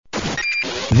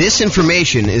This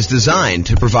information is designed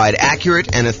to provide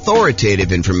accurate and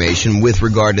authoritative information with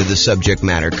regard to the subject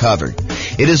matter covered.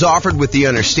 It is offered with the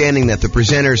understanding that the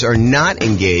presenters are not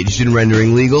engaged in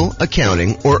rendering legal,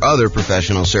 accounting, or other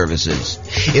professional services.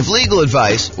 If legal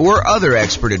advice or other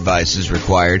expert advice is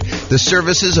required, the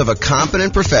services of a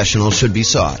competent professional should be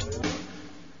sought.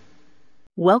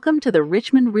 Welcome to the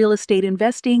Richmond Real Estate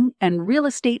Investing and Real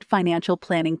Estate Financial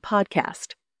Planning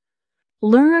Podcast.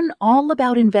 Learn all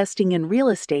about investing in real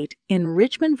estate in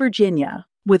Richmond, Virginia,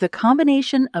 with a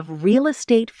combination of real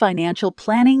estate financial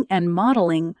planning and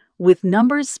modeling with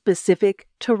numbers specific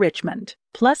to Richmond,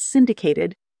 plus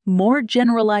syndicated, more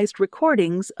generalized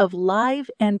recordings of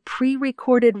live and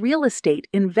pre-recorded real estate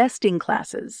investing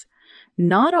classes,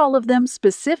 not all of them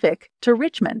specific to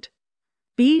Richmond.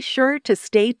 Be sure to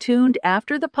stay tuned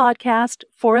after the podcast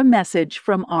for a message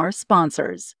from our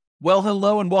sponsors. Well,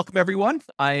 hello and welcome, everyone.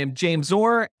 I am James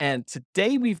Orr, and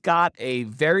today we've got a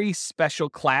very special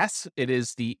class. It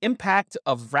is the impact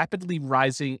of rapidly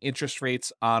rising interest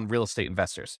rates on real estate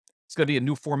investors. It's going to be a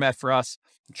new format for us.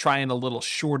 I'm trying a little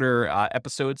shorter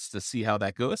episodes to see how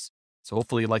that goes. So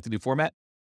hopefully you like the new format.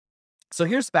 So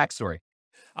here's the backstory.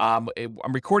 I'm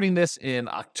recording this in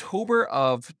October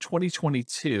of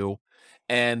 2022,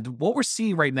 and what we're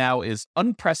seeing right now is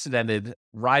unprecedented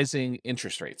rising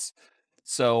interest rates.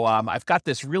 So I've got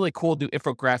this really cool new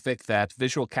infographic that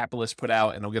Visual Capitalist put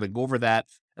out, and I'm going to go over that.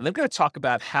 And then I'm going to talk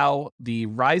about how the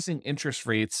rising interest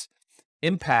rates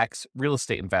impacts real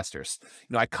estate investors.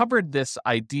 You know, I covered this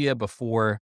idea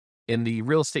before in the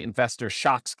Real Estate Investor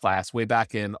Shocks class way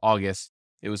back in August.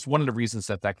 It was one of the reasons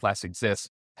that class exists.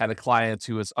 Had a client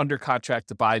who was under contract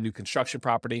to buy a new construction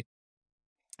property.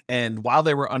 And while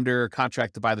they were under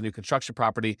contract to buy the new construction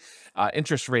property,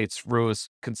 interest rates rose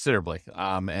considerably.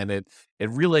 And it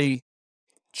really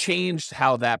changed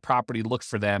how that property looked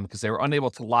for them because they were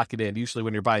unable to lock it in. Usually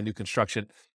when you're buying new construction,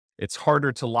 it's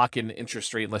harder to lock in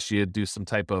interest rate unless you do some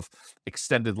type of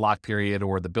extended lock period,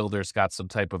 or the builder's got some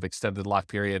type of extended lock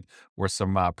period or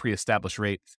some pre-established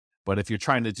rate. But if you're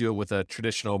trying to do it with a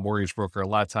traditional mortgage broker, a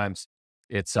lot of times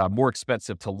it's more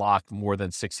expensive to lock more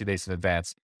than 60 days in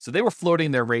advance. So they were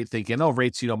floating their rate thinking,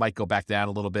 rates, might go back down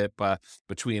a little bit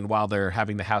between while they're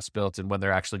having the house built and when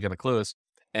they're actually going to close.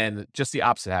 And just the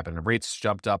opposite happened. The rates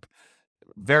jumped up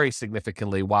very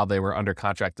significantly while they were under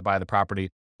contract to buy the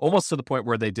property, almost to the point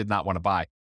where they did not want to buy.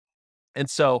 And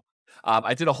so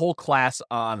I did a whole class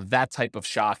on that type of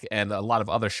shock and a lot of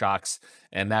other shocks.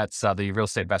 And that's the Real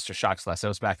Estate Investor Shocks class. That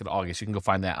was back in August. You can go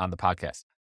find that on the podcast.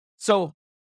 So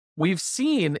we've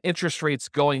seen interest rates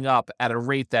going up at a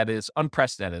rate that is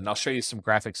unprecedented, and I'll show you some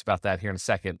graphics about that here in a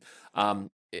second. And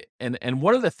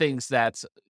one of the things that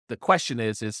the question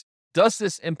is does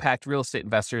this impact real estate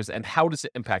investors, and how does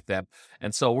it impact them?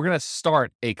 And so we're going to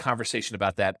start a conversation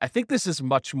about that. I think this is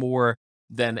much more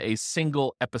than a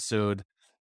single episode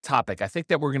topic. I think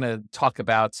that we're going to talk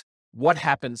about what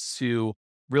happens to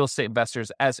real estate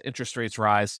investors as interest rates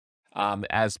rise,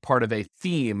 as part of a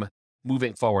theme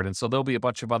moving forward. And so there'll be a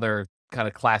bunch of other kind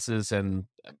of classes and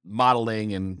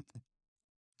modeling and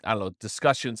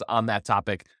discussions on that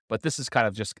topic, but this is kind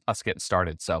of just us getting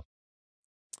started. So, all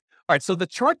right. So the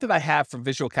chart that I have from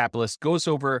Visual Capitalist goes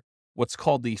over what's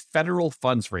called the federal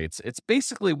funds rates. It's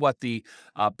basically what the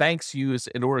banks use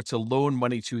in order to loan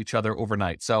money to each other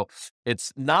overnight. So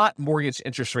it's not mortgage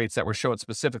interest rates that we're showing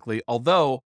specifically,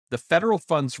 although the federal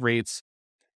funds rates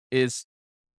is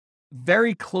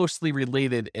very closely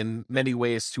related in many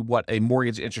ways to what a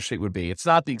mortgage interest rate would be. It's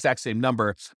not the exact same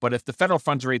number, but if the federal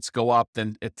funds rates go up,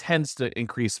 then it tends to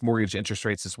increase mortgage interest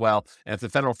rates as well. And if the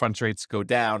federal funds rates go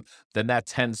down, then that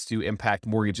tends to impact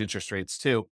mortgage interest rates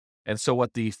too. And so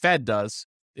what the Fed does,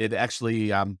 it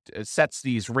actually it sets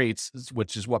these rates,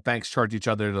 which is what banks charge each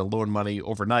other to loan money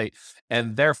overnight.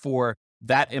 And therefore,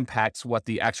 that impacts what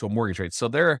the actual mortgage rates. So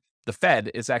the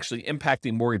Fed is actually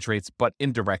impacting mortgage rates, but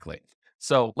indirectly.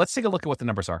 So let's take a look at what the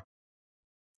numbers are.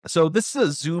 So this is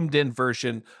a zoomed in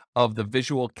version of the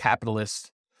Visual Capitalist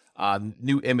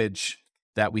new image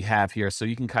that we have here. So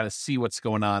you can kind of see what's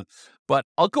going on, but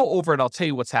I'll go over and I'll tell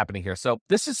you what's happening here. So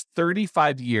this is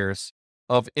 35 years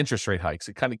of interest rate hikes.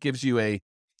 It kind of gives you a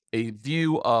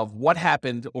view of what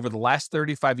happened over the last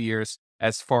 35 years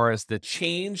as far as the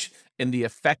change in the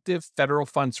effective federal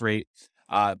funds rate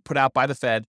put out by the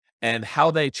Fed and how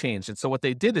they changed. And so what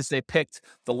they did is they picked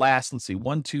the last,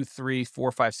 1, 2, 3,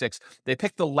 4, 5, 6. They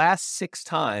picked the last 6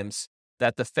 times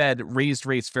that the Fed raised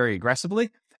rates very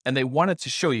aggressively. And they wanted to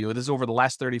show you, this is over the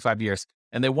last 35 years,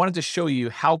 and they wanted to show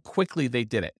you how quickly they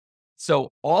did it.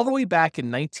 So all the way back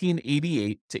in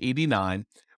 1988 to 89,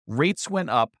 rates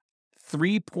went up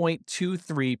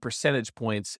 3.23 percentage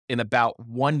points in about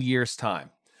 1 year's time.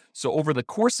 So over the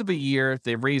course of a year,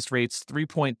 they raised rates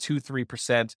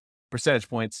 3.23% percentage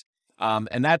points.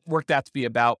 And that worked out to be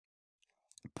about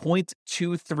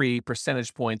 0.23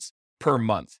 percentage points per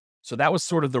month. So that was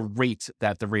sort of the rate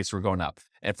that the rates were going up.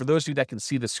 And for those of you that can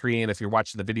see the screen, if you're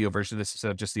watching the video version of this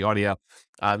instead of just the audio,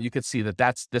 you can see that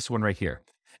that's this one right here.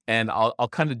 And I'll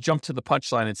kind of jump to the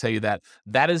punchline and tell you that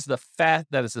that is the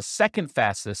second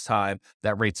fastest time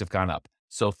that rates have gone up.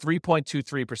 So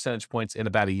 3.23 percentage points in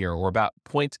about a year, or about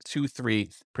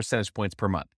 0.23 percentage points per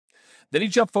month. Then you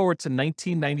jump forward to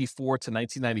 1994 to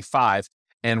 1995,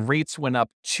 and rates went up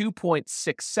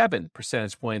 2.67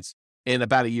 percentage points in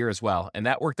about a year as well. And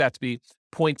that worked out to be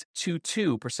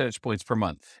 0.22 percentage points per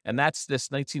month. And that's this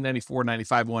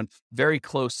 1994-95 one, very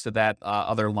close to that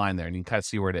other line there. And you can kind of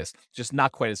see where it is, just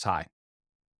not quite as high.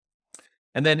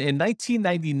 And then in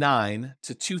 1999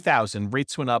 to 2000,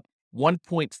 rates went up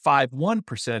 1.51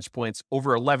 percentage points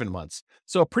over 11 months.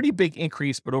 So a pretty big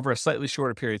increase, but over a slightly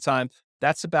shorter period of time.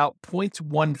 That's about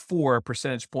 0.14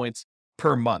 percentage points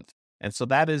per month. And so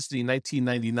that is the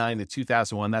 1999 to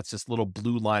 2001. That's this little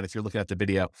blue line if you're looking at the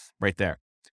video right there.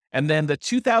 And then the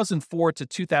 2004 to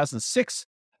 2006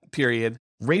 period,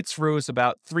 rates rose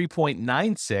about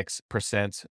 3.96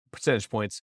 percentage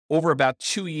points over about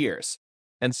 2 years.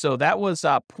 And so that was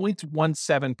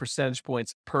 0.17 percentage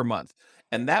points per month.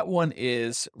 And that one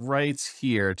is right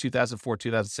here, 2004,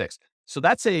 2006. So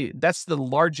that's the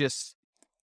largest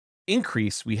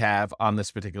increase we have on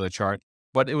this particular chart,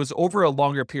 but it was over a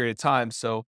longer period of time.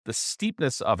 So the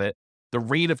steepness of it, the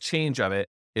rate of change of it,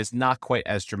 is not quite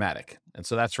as dramatic. And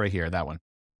so that's right here, that one.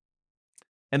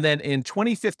 And then in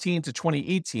 2015 to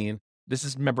 2018, this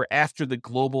is, remember, after the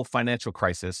global financial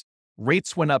crisis,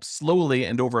 rates went up slowly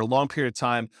and over a long period of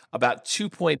time, about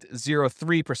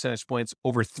 2.03 percentage points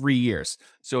over 3 years.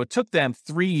 So it took them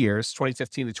 3 years,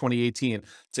 2015 to 2018,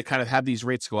 to kind of have these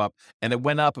rates go up. And it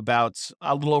went up about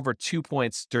a little over 2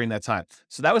 points during that time.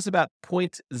 So that was about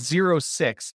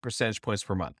 0.06 percentage points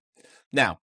per month.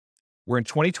 Now, we're in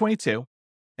 2022,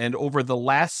 and over the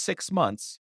last 6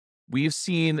 months, we've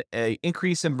seen an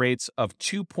increase in rates of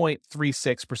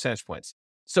 2.36 percentage points.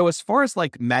 So as far as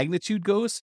like magnitude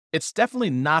goes, it's definitely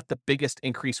not the biggest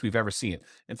increase we've ever seen.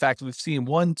 In fact, we've seen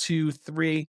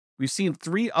we've seen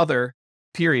 3 other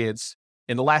periods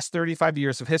in the last 35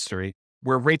 years of history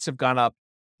where rates have gone up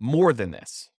more than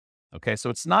this. Okay, so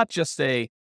it's not just a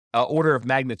order of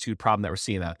magnitude problem that we're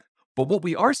seeing that. But what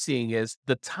we are seeing is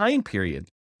the time period,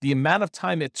 the amount of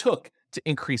time it took to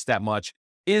increase that much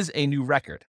is a new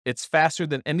record. It's faster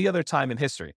than any other time in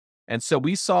history. And so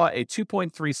we saw a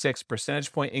 2.36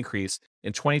 percentage point increase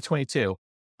in 2022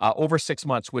 over 6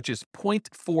 months, which is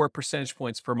 0.4 percentage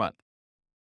points per month.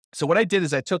 So what I did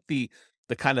is I took the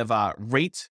kind of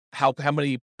rate, how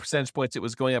many percentage points it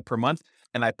was going up per month,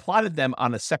 and I plotted them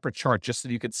on a separate chart just so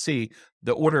you could see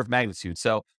the order of magnitude.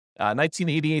 So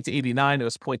 1988 to 89, it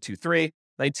was 0.23.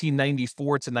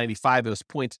 1994 to 95, it was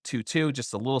 0.22,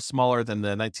 just a little smaller than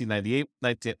the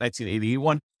 1988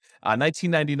 one.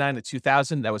 1999 to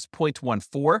 2000, that was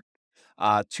 0.14.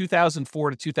 2004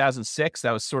 to 2006,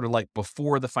 that was sort of like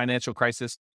before the financial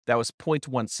crisis, that was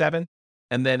 0.17.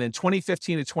 And then in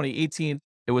 2015 to 2018,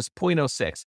 it was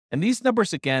 0.06. And these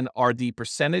numbers, again, are the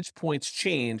percentage points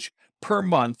change per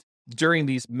month during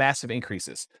these massive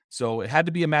increases. So it had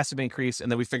to be a massive increase.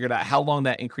 And then we figured out how long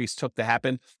that increase took to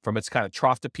happen from its kind of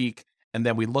trough to peak. And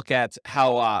then we look at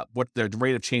how, what the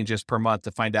rate of change is per month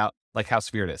to find out like how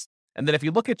severe it is. And then if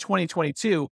you look at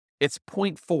 2022, it's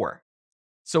 0.4.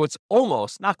 So it's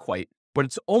almost, not quite, but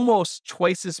it's almost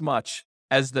twice as much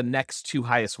as the next 2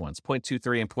 highest ones,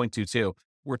 0.23 and 0.22.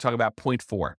 We're talking about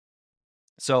 0.4.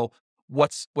 So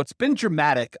what's been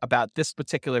dramatic about this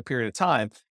particular period of time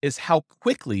is how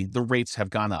quickly the rates have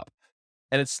gone up.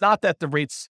 And it's not that the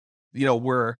rates,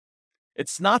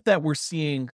 it's not that we're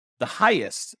seeing the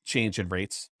highest change in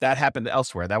rates. That happened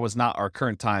elsewhere. That was not our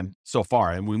current time so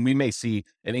far. And we may see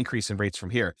an increase in rates from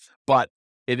here, but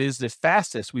it is the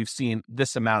fastest we've seen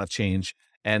this amount of change.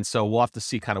 And so we'll have to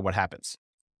see kind of what happens.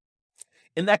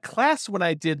 In that class, when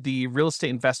I did the real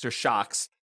estate investor shocks,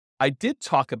 I did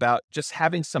talk about just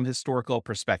having some historical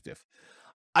perspective.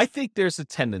 I think there's a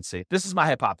tendency, this is my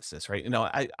hypothesis, right?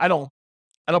 I don't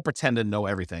pretend to know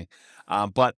everything,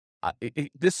 but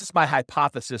this is my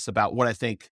hypothesis about what I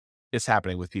think is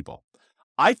happening with people.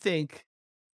 I think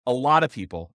a lot of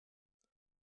people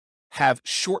have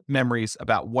short memories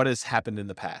about what has happened in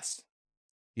the past.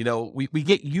 We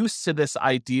get used to this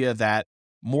idea that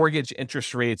mortgage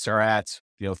interest rates are at,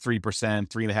 3%,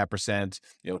 3.5%,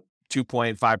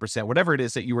 2.5%, whatever it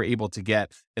is that you were able to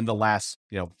get in the last,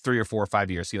 3 or 4 or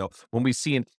 5 years. When we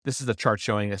see, this is a chart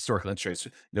showing historical interest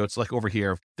rates, it's like over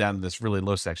here down in this really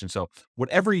low section. So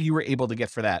whatever you were able to get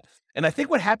for that. And I think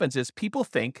what happens is people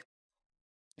think,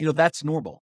 that's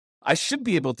normal. I should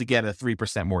be able to get a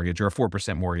 3% mortgage or a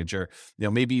 4% mortgage or,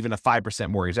 maybe even a 5%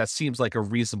 mortgage. That seems like a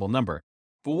reasonable number.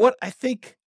 But what I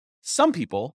think some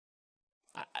people,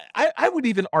 I would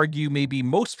even argue maybe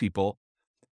most people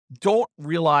don't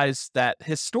realize that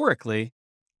historically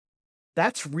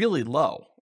that's really low.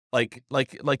 Like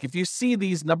if you see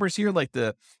these numbers here, like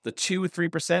the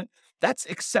 2-3%, that's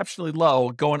exceptionally low,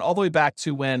 going all the way back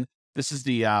to when this is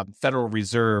the Federal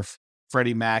Reserve.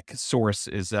 Freddie Mac source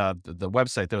is the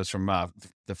website that was from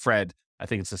the Fred. I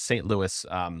think it's the St. Louis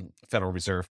Federal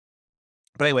Reserve.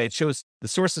 But anyway, it shows the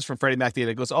sources from Freddie Mac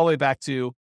data. It goes all the way back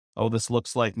to, this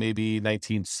looks like maybe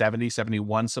 1970,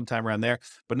 71, sometime around there.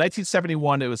 But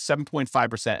 1971, it was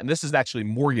 7.5%. And this is actually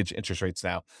mortgage interest rates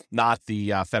now, not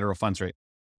the federal funds rate.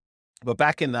 But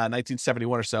back in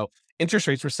 1971 or so, interest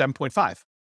rates were 7.5,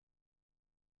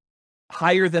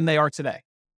 higher than they are today.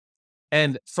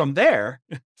 And from there,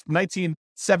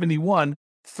 1971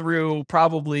 through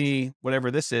probably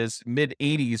whatever this is, mid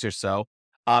 80s or so,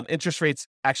 interest rates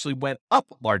actually went up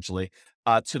largely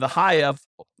to the high of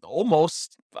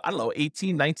almost,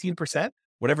 18, 19%,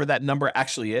 whatever that number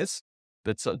actually is.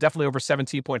 But it's definitely over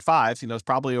 17.5, it's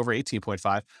probably over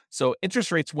 18.5. So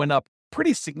interest rates went up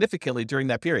pretty significantly during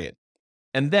that period.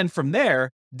 And then from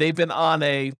there, they've been on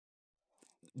a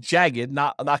jagged,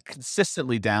 not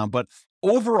consistently down, but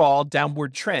overall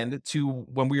downward trend to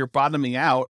when we were bottoming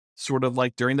out, sort of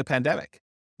like during the pandemic,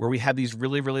 where we had these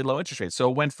really, really low interest rates. So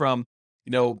it went from,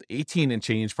 18 and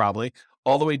change probably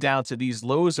all the way down to these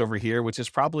lows over here, which is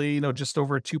probably, just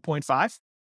over 2.5,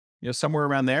 somewhere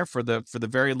around there for the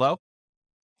very low.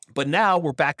 But now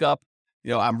we're back up,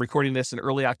 I'm recording this in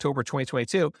early October,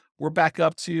 2022. We're back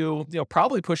up to,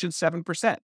 probably pushing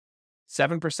 7%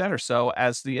 or so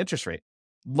as the interest rate.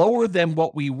 Lower than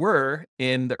what we were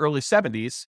in the early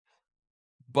 70s,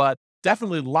 but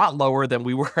definitely a lot lower than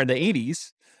we were in the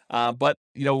 80s. But,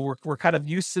 we're kind of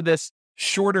used to this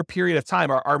shorter period of time.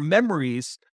 Our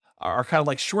memories are kind of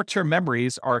like short-term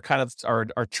memories are kind of are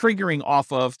triggering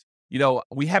off of,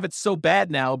 we have it so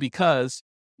bad now because,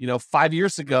 5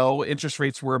 years ago, interest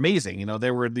rates were amazing.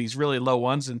 There were these really low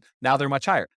ones and now they're much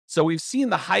higher. So we've seen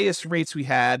the highest rates we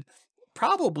had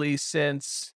probably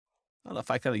since, I don't know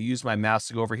if I kind of use my mouse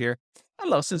to go over here. I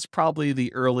don't know, since probably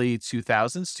the early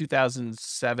 2000s,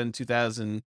 2007,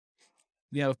 2000,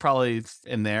 probably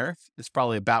in there. It's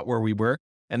probably about where we were.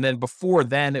 And then before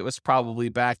then, it was probably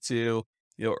back to,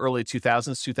 early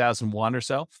 2000s, 2001 or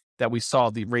so that we saw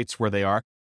the rates where they are.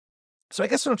 So I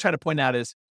guess what I'm trying to point out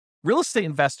is real estate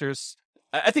investors,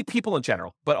 I think people in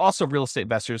general, but also real estate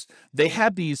investors, they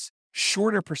have these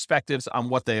shorter perspectives on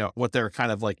what they're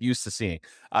kind of like used to seeing.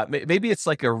 Maybe it's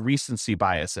like a recency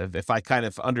bias if I kind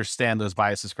of understand those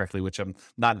biases correctly, which I'm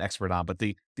not an expert on. But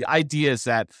the idea is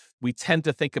that we tend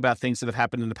to think about things that have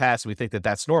happened in the past and we think that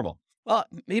that's normal. Well,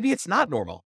 maybe it's not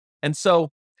normal. And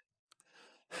so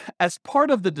as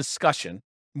part of the discussion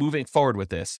moving forward with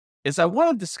this is I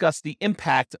want to discuss the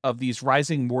impact of these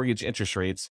rising mortgage interest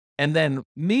rates. And then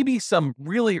maybe some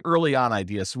really early on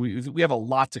ideas. We have a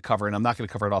lot to cover, and I'm not going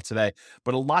to cover it all today,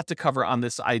 but a lot to cover on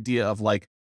this idea of like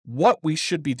what we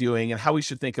should be doing and how we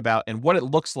should think about and what it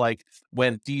looks like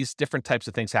when these different types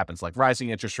of things happens, like rising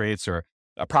interest rates or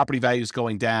property values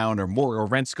going down or more or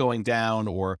rents going down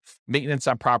or maintenance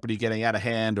on property getting out of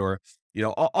hand or,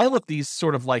 all of these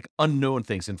sort of like unknown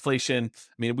things, inflation.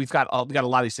 I mean, we got a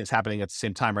lot of these things happening at the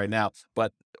same time right now,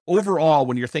 but overall,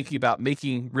 when you're thinking about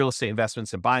making real estate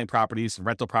investments and buying properties and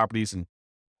rental properties and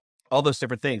all those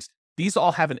different things, these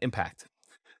all have an impact.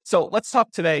 So let's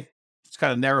talk today, just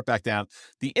kind of narrow it back down,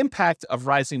 the impact of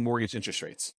rising mortgage interest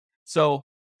rates. So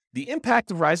the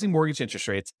impact of rising mortgage interest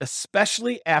rates,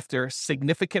 especially after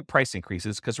significant price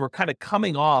increases, because we're kind of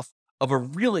coming off of a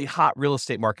really hot real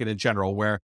estate market in general,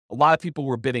 where a lot of people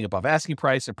were bidding above asking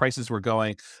price and prices were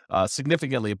going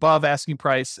significantly above asking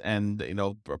price. And,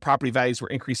 property values were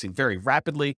increasing very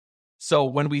rapidly. So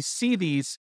when we see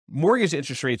these mortgage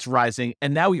interest rates rising,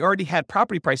 and now we already had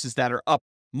property prices that are up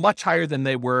much higher than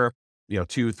they were,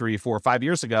 2, 3, 4, 5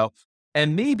 years ago.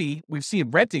 And maybe we've seen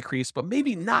rent increase, but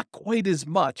maybe not quite as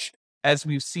much as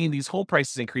we've seen these home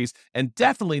prices increase, and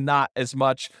definitely not as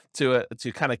much to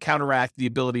kind of counteract the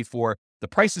ability for the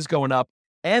prices going up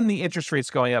and the interest rates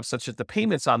going up, such that the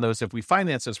payments on those, if we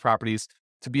finance those properties,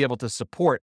 to be able to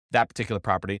support that particular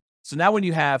property. So now when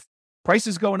you have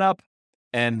prices going up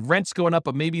and rents going up,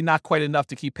 but maybe not quite enough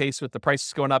to keep pace with the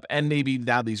prices going up, and maybe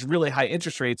now these really high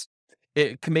interest rates,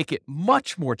 it can make it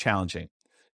much more challenging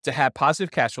to have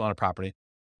positive cash flow on a property.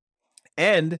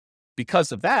 And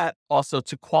because of that, also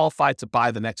to qualify to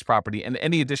buy the next property and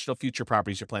any additional future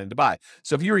properties you're planning to buy.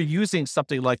 So if you were using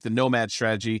something like the nomad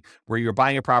strategy, where you're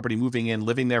buying a property, moving in,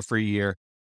 living there for a year,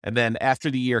 and then after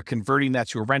the year, converting that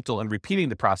to a rental and repeating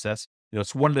the process,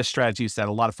 it's one of the strategies that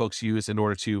a lot of folks use in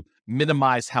order to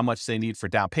minimize how much they need for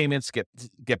down payments,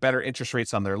 get better interest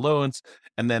rates on their loans,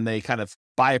 and then they kind of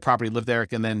buy a property, live there,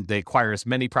 and then they acquire as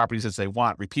many properties as they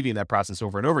want, repeating that process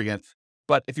over and over again.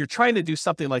 But if you're trying to do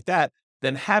something like that,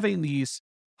 then having these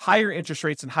higher interest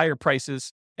rates and higher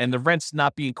prices and the rents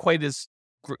not being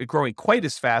growing quite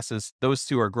as fast as those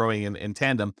two are growing in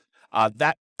tandem,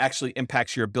 that actually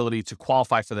impacts your ability to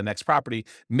qualify for the next property,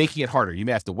 making it harder. You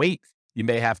may have to wait. You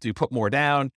may have to put more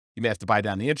down. You may have to buy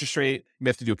down the interest rate. You may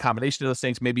have to do a combination of those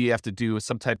things. Maybe you have to do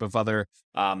some type of other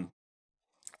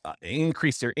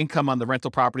increase their income on the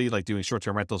rental property, like doing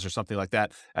short-term rentals or something like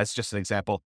that. As just an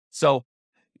example. So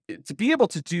to be able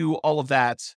to do all of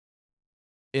that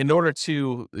in order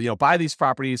to buy these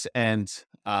properties and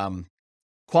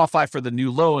qualify for the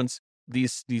new loans,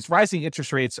 these rising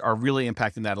interest rates are really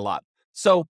impacting that a lot.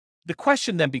 So the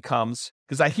question then becomes,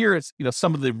 because I hear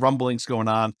some of the rumblings going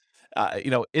on,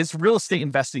 is real estate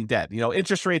investing dead?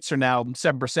 Interest rates are now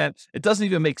 7%. It doesn't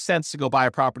even make sense to go buy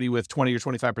a property with 20 or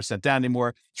 25% down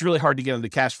anymore. It's really hard to get into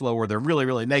cash flow, or they're really,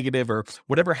 really negative, or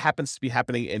whatever happens to be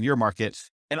happening in your market.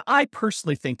 And I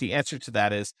personally think the answer to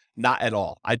that is not at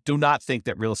all. I do not think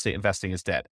that real estate investing is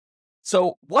dead.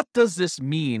 So what does this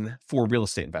mean for real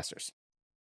estate investors?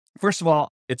 First of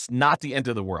all, it's not the end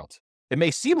of the world. It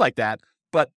may seem like that,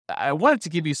 but I wanted to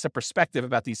give you some perspective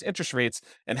about these interest rates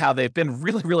and how they've been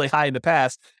really, really high in the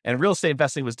past. And real estate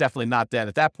investing was definitely not dead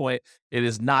at that point. It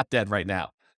is not dead right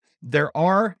now. There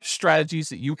are strategies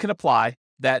that you can apply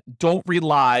that don't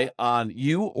rely on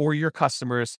you or your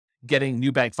customers getting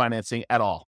new bank financing at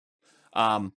all.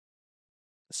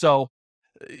 So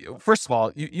first of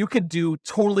all, you could do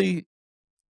totally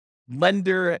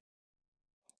lender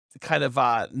kind of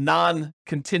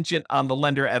non-contingent on the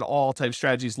lender at all type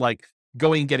strategies, like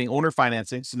getting owner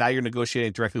financing. So now you're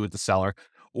negotiating directly with the seller,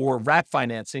 or wrap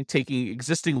financing, taking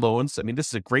existing loans. I mean, this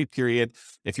is a great period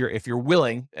if you're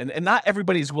willing, and not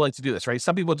everybody's willing to do this, right?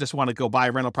 Some people just want to go buy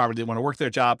a rental property. They want to work their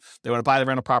job. They want to buy the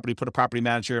rental property, put a property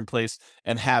manager in place,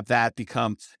 and have that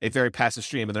become a very passive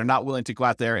stream. And they're not willing to go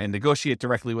out there and negotiate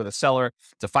directly with a seller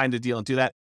to find a deal and do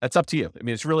that. That's up to you. I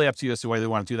mean, it's really up to you as to whether they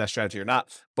want to do that strategy or not.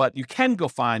 But you can go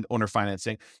find owner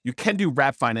financing. You can do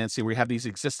wrap financing, where you have these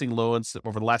existing loans that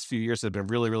over the last few years that have been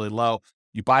really, really low.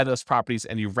 You buy those properties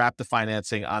and you wrap the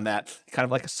financing on that, kind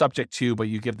of like a subject to, but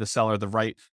you give the seller the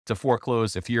right to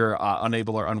foreclose if you're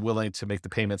unable or unwilling to make the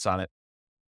payments on it.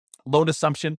 Loan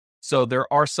assumption. So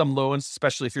there are some loans,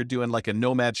 especially if you're doing like a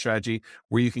nomad strategy,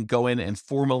 where you can go in and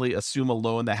formally assume a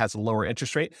loan that has a lower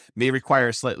interest rate, may require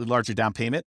a slightly larger down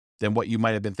payment than what you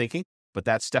might have been thinking. But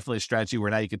that's definitely a strategy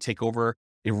where now you can take over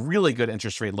a really good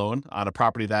interest rate loan on a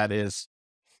property that is,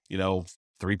 3%,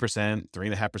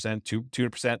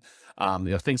 3.5%,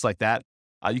 2%, things like that.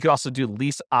 You could also do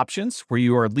lease options, where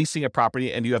you are leasing a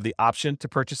property and you have the option to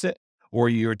purchase it, or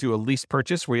you do a lease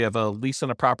purchase where you have a lease on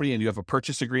a property and you have a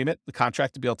purchase agreement, the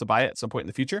contract to be able to buy it at some point in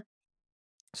the future.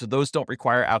 So those don't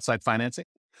require outside financing.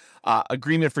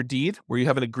 Agreement for deed, where you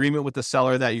have an agreement with the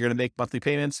seller that you're going to make monthly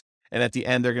payments, and at the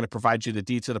end, they're going to provide you the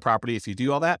deed to the property if you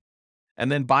do all that.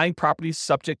 And then buying properties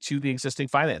subject to the existing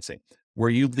financing, where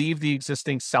you leave the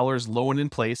existing seller's loan in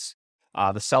place.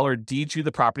 The seller deeds you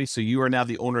the property, so you are now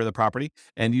the owner of the property,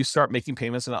 and you start making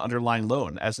payments on an underlying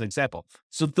loan, as an example.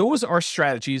 So those are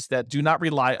strategies that do not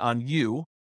rely on you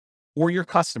or your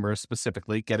customers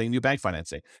specifically getting new bank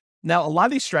financing. Now, a lot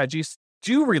of these strategies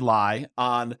do rely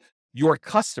on your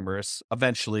customers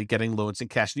eventually getting loans and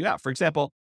cashing you out. For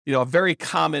example, a very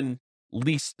common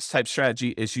lease type strategy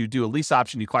is you do a lease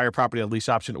option, you acquire property on a lease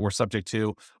option or subject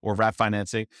to, or wrap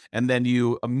financing, and then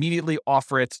you immediately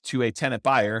offer it to a tenant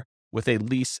buyer with a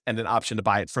lease and an option to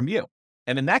buy it from you.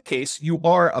 And in that case, you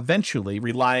are eventually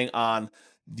relying on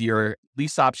your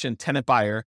lease option tenant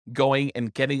buyer going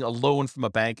and getting a loan from a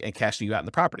bank and cashing you out in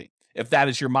the property, if that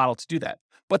is your model to do that.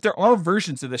 But there are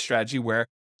versions of this strategy where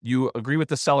you agree with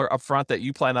the seller upfront that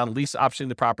you plan on lease optioning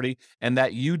the property and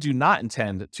that you do not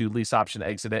intend to lease option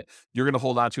exit it. You're going to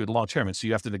hold on to it long term. And so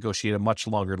you have to negotiate a much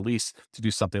longer lease to do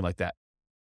something like that.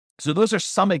 So those are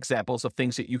some examples of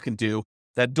things that you can do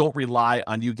that don't rely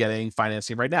on you getting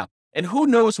financing right now. And who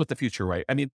knows what the future, right?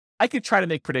 I mean, I could try to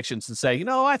make predictions and say,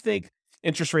 I think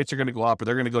interest rates are going to go up, or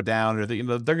they're going to go down, or they're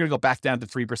going to go back down to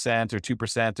 3% or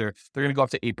 2%, or they're going to go up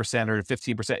to 8% or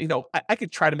 15%. I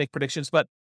could try to make predictions, but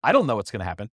I don't know what's going to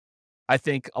happen. I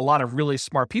think a lot of really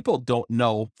smart people don't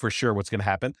know for sure what's going to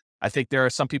happen. I think there are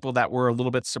some people that were a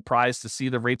little bit surprised to see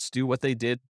the rates do what they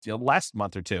did, last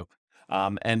month or two.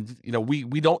 And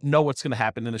we don't know what's going to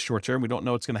happen in the short term. We don't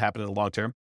know what's going to happen in the long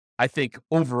term. I think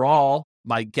overall,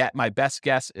 my best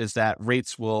guess is that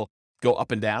rates will go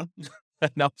up and down.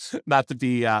 No, not to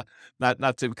be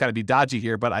not to kind of be dodgy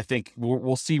here, but I think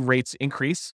we'll see rates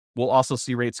increase. We'll also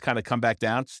see rates kind of come back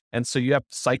down, and so you have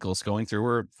cycles going through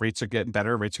where rates are getting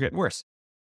better, rates are getting worse.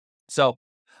 So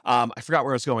I forgot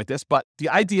where I was going with this, but the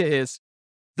idea is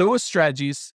those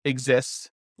strategies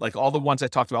exist, like all the ones I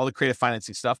talked about, all the creative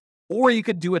financing stuff. Or you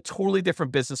could do a totally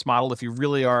different business model if you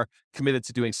really are committed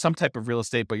to doing some type of real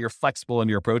estate, but you're flexible in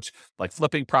your approach, like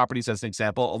flipping properties as an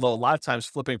example. Although a lot of times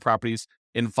flipping properties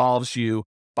involves you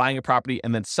buying a property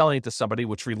and then selling it to somebody,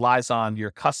 which relies on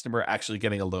your customer actually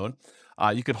getting a loan.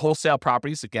 You could wholesale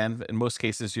properties. Again, in most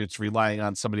cases, it's relying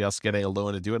on somebody else getting a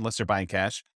loan to do it unless they're buying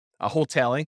cash.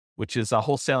 Wholetailing, which is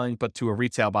wholesaling, but to a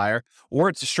retail buyer, or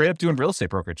it's straight up doing real estate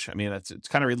brokerage. I mean, it's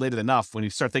kind of related enough. When you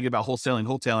start thinking about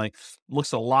wholetailing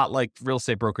looks a lot like real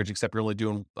estate brokerage, except you're only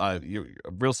doing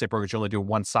real estate brokerage. You're only doing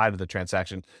one side of the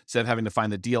transaction. Instead of having to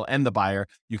find the deal and the buyer,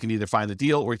 you can either find the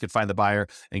deal or you could find the buyer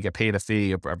and get paid a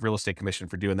fee, a real estate commission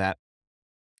for doing that.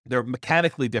 They're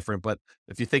mechanically different, but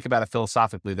if you think about it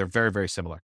philosophically, they're very, very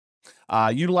similar.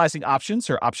 Utilizing options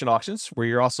or option auctions, where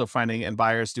you're also finding and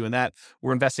buyers doing that.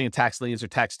 We're investing in tax liens or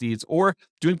tax deeds, or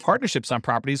doing partnerships on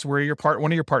properties where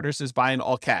one of your partners is buying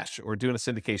all cash or doing a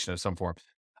syndication of some form.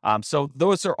 So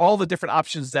those are all the different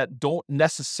options that don't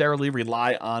necessarily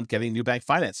rely on getting new bank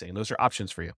financing. Those are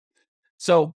options for you.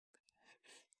 So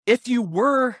if you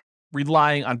were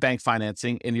relying on bank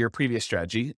financing in your previous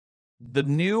strategy, the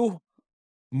new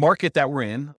market that we're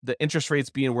in, the interest rates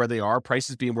being where they are,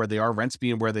 prices being where they are, rents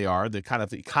being where they are, the kind of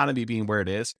the economy being where it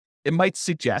is, it might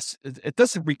suggest, it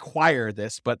doesn't require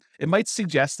this, but it might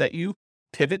suggest that you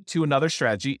pivot to another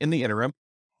strategy in the interim,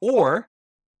 or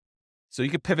so you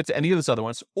could pivot to any of those other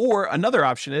ones, or another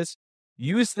option is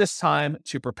use this time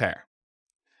to prepare.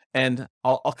 And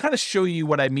I'll kind of show you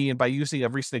what I mean by using a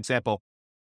recent example.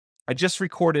 I just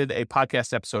recorded a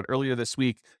podcast episode earlier this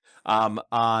week on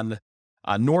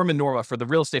Norm and Norma for the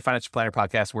Real Estate Financial Planner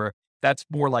podcast, where that's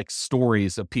more like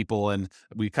stories of people. And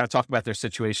we kind of talk about their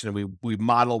situation and we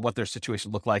model what their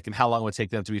situation looked like and how long it would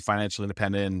take them to be financially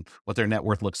independent and what their net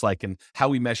worth looks like and how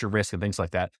we measure risk and things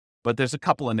like that. But there's a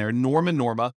couple in there, Norm and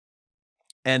Norma,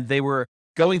 and they were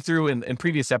going through in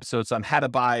previous episodes on how to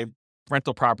buy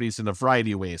rental properties in a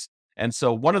variety of ways. And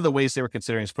so one of the ways they were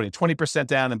considering is putting 20%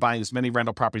 down and buying as many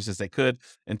rental properties as they could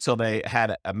until they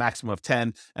had a maximum of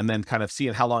 10, and then kind of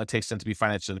seeing how long it takes them to be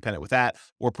financially independent with that,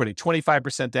 or putting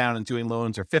 25% down and doing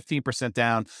loans, or 15%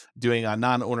 down, doing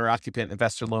non-owner occupant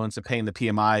investor loans and paying the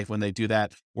PMI when they do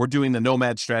that, or doing the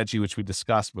nomad strategy, which we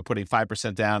discussed, but putting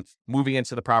 5% down, moving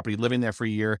into the property, living there for a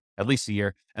year, at least a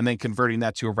year, and then converting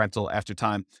that to a rental after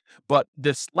time. But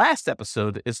this last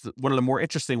episode is one of the more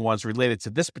interesting ones related to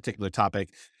this particular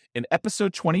topic. In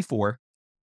episode 24,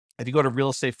 if you go to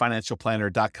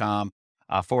realestatefinancialplanner.com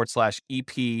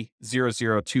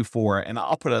 /EP0024, and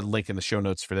I'll put a link in the show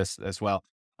notes for this as well.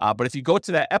 But if you go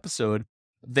to that episode,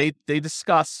 they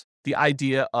discuss the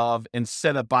idea of,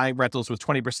 instead of buying rentals with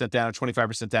 20% down or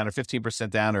 25% down or 15%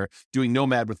 down, or doing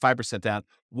nomad with 5% down,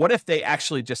 what if they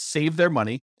actually just saved their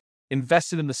money,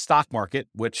 invested in the stock market,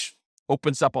 which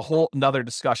opens up a whole another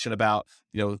discussion about,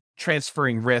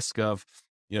 transferring risk of,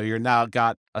 you're now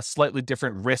got a slightly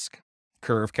different risk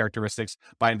curve characteristics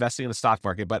by investing in the stock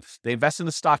market, but they invest in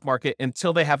the stock market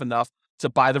until they have enough to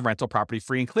buy the rental property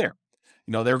free and clear.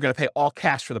 They're going to pay all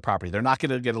cash for the property. They're not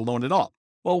going to get a loan at all.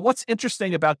 Well, what's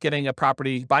interesting about buying a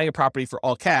property for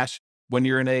all cash when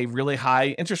you're in a really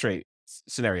high interest rate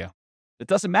scenario? It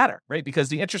doesn't matter, right? Because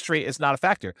the interest rate is not a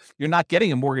factor. You're not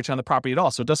getting a mortgage on the property at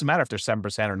all. So it doesn't matter if they're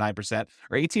 7% or 9%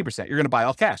 or 18%. You're going to buy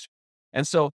all cash. And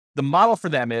so the model for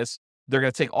them is, they're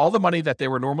going to take all the money that they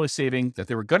were normally saving, that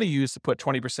they were going to use to put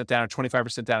 20% down or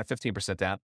 25% down or 15%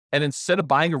 down. And instead of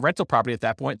buying a rental property at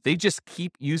that point, they just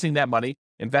keep using that money,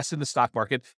 invest in the stock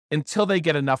market until they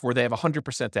get enough where they have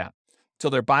 100% down, until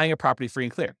they're buying a property free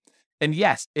and clear. And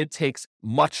yes, it takes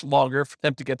much longer for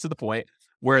them to get to the point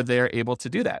where they're able to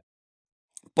do that.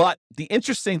 But the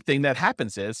interesting thing that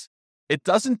happens is, it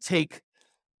doesn't take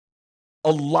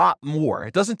a lot more.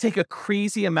 It doesn't take a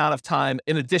crazy amount of time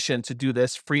in addition to do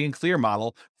this free and clear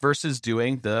model versus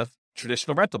doing the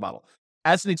traditional rental model.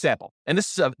 As an example, and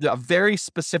this is a very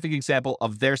specific example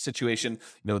of their situation,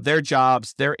 their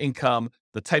jobs, their income,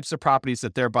 the types of properties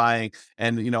that they're buying.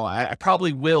 And, I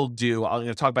probably will I'm going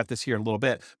to talk about this here in a little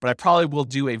bit, but I probably will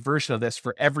do a version of this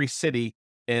for every city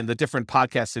in the different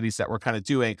podcast cities that we're kind of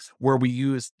doing, where we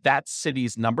use that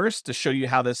city's numbers to show you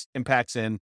how this impacts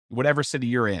in whatever city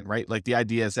you're in, right? Like the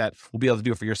idea is that we'll be able to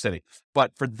do it for your city,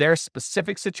 but for their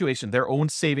specific situation, their own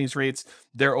savings rates,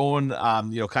 their own,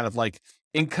 kind of like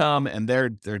income and their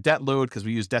debt load, because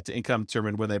we use debt to income to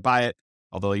determine when they buy it.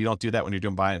 Although you don't do that when you're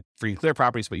doing buying free and clear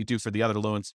properties, but you do for the other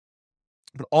loans.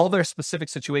 But all their specific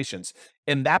situations.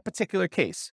 In that particular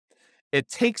case, it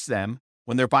takes them,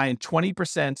 when they're buying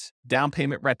 20% down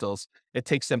payment rentals, it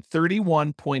takes them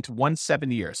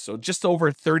 31.17 years. So just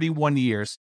over 31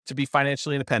 years to be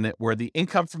financially independent, where the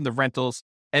income from the rentals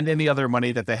and any other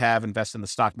money that they have invest in the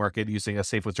stock market using a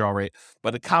safe withdrawal rate,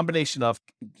 but a combination of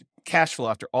cash flow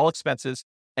after all expenses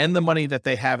and the money that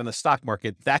they have in the stock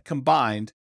market, that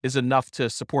combined is enough to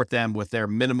support them with their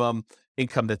minimum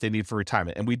income that they need for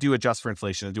retirement. And we do adjust for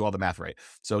inflation and do all the math right.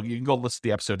 So you can go listen to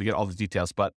the episode to get all the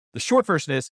details. But the short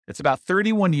version is it's about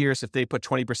 31 years if they put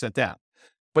 20% down.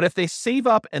 But if they save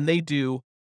up and they do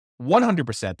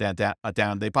 100%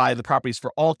 down, they buy the properties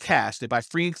for all cash, they buy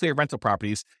free and clear rental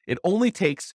properties, it only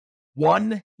takes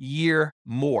 1 year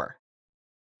more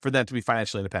for them to be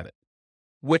financially independent,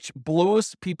 which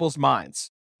blows people's minds,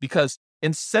 because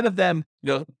instead of them,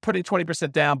 putting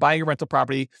 20% down, buying a rental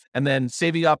property, and then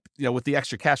saving up, with the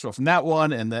extra cash flow from that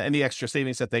one and any extra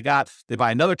savings that they got, they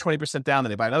buy another 20% down, then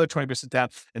they buy another 20% down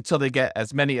until they get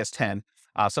as many as 10.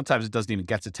 Sometimes it doesn't even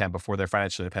get to 10 before they're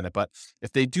financially independent. But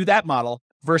if they do that model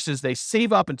versus they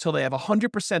save up until they have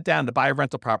 100% down to buy a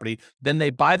rental property, then they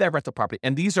buy that rental property.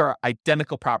 And these are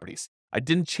identical properties. I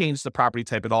didn't change the property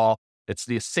type at all. It's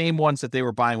the same ones that they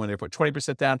were buying when they put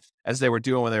 20% down as they were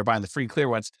doing when they were buying the free and clear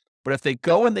ones. But if they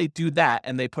go and they do that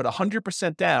and they put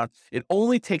 100% down, it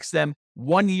only takes them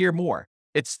 1 year more.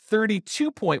 It's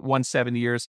 32.17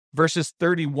 years versus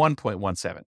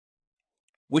 31.17,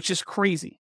 which is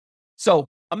crazy. So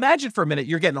imagine for a minute,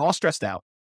 you're getting all stressed out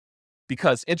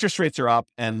because interest rates are up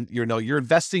and your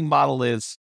investing model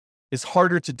is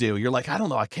harder to do. You're like, I don't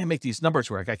know, I can't make these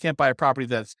numbers work. I can't buy a property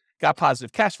that's got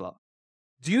positive cash flow.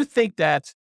 Do you think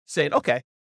that saying, okay,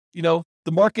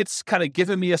 the market's kind of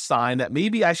giving me a sign that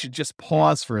maybe I should just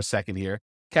pause for a second here,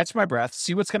 catch my breath,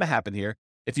 see what's going to happen here.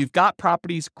 If you've got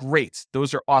properties, great.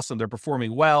 Those are awesome. They're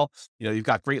performing well. You've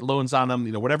got great loans on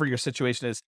them. Whatever your situation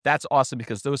is, that's awesome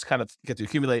because those kind of get to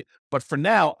accumulate. But for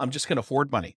now, I'm just going to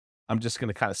hoard money. I'm just going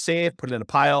to kind of save, put it in a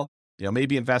pile,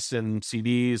 maybe invest in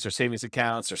CDs or savings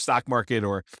accounts or stock market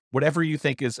or whatever you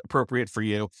think is appropriate for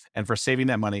you and for saving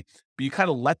that money. But you kind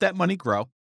of let that money grow,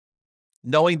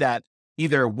 knowing that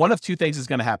either one of two things is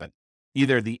going to happen.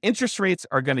 Either the interest rates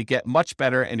are going to get much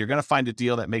better and you're going to find a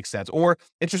deal that makes sense, or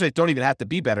interest rates don't even have to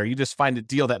be better. You just find a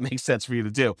deal that makes sense for you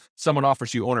to do. Someone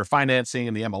offers you owner financing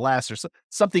in the MLS or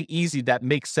something easy that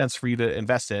makes sense for you to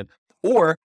invest in.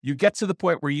 Or you get to the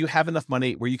point where you have enough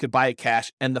money where you could buy it cash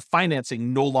and the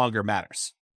financing no longer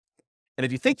matters. And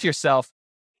if you think to yourself,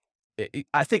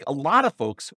 I think a lot of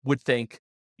folks would think,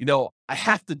 I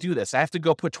have to do this. I have to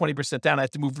go put 20% down. I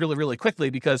have to move really, really quickly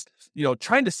because,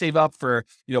 trying to save up for,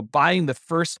 buying the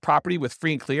first property with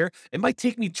free and clear, it might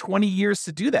take me 20 years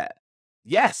to do that.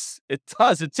 Yes, it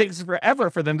does. It takes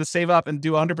forever for them to save up and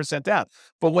do 100% down.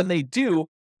 But when they do,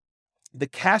 the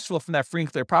cash flow from that free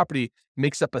and clear property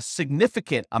makes up a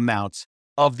significant amount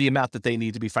of the amount that they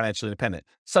need to be financially independent,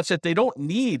 such that they don't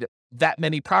need that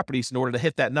many properties in order to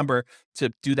hit that number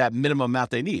to do that minimum amount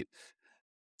they need.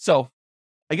 So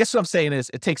I guess what I'm saying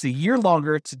is it takes a year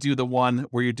longer to do the one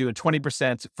where you're doing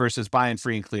 20% versus buying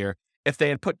free and clear. If they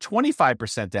had put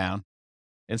 25% down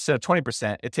instead of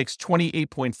 20%, it takes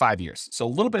 28.5 years. So a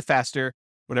little bit faster,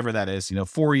 whatever that is,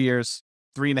 4 years,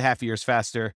 3.5 years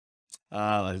faster.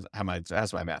 How's my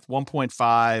math?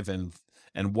 1.5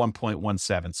 and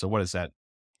 1.17. So what is that?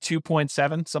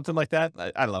 2.7, something like that.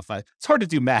 I don't know. It's hard to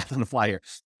do math on the fly here.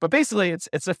 But basically,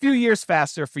 it's a few years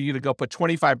faster for you to go put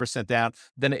 25% down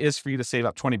than it is for you to save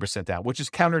up 20% down, which is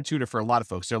counterintuitive for a lot of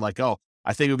folks. They're like, oh,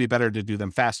 I think it would be better to do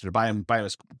them faster, to buy them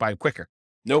quicker.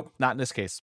 Nope, not in this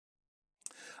case.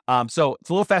 So it's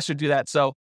a little faster to do that.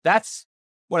 So that's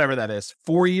whatever that is,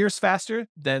 4 years faster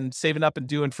than saving up and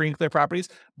doing free and clear properties,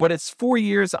 but it's 4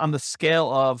 years on the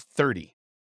scale of 30.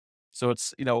 So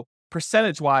it's,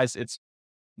 percentage-wise, it's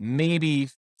maybe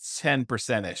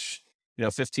 10%-ish.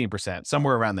 15%,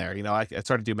 somewhere around there. It's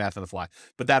hard to do math on the fly,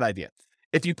 but that idea.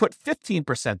 If you put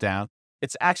 15% down,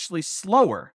 it's actually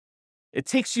slower. It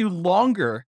takes you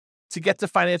longer to get to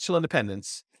financial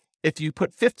independence if you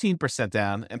put 15%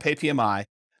 down and pay PMI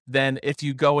than if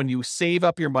you go and you save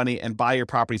up your money and buy your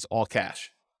properties all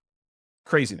cash.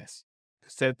 Craziness.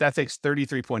 So that takes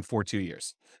 33.42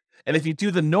 years. And if you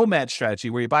do the nomad strategy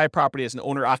where you buy a property as an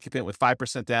owner occupant with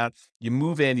 5% down, you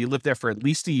move in, you live there for at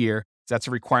least a year. That's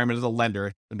a requirement of the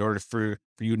lender in order for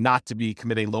you not to be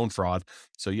committing loan fraud.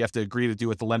 So you have to agree to do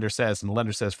what the lender says. And the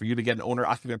lender says for you to get an owner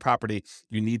occupant property,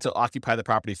 you need to occupy the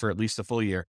property for at least a full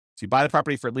year. So you buy the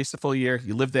property for at least a full year,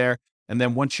 you live there. And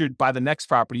then once you buy the next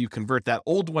property, you convert that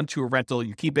old one to a rental,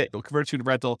 you keep it, you'll convert it to a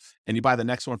rental, and you buy the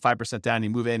next one 5% down, you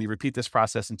move in, you repeat this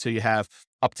process until you have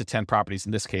up to 10 properties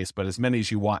in this case, but as many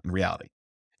as you want in reality.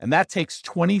 And that takes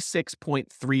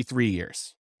 26.33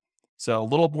 years. So a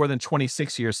little more than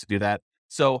 26 years to do that.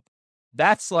 So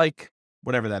that's like,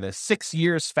 whatever that is, 6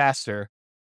 years faster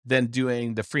than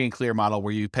doing the free and clear model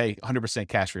where you pay 100%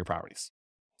 cash for your properties.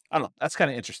 I don't know. That's kind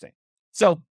of interesting.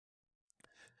 So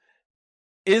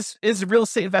is real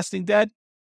estate investing dead?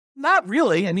 Not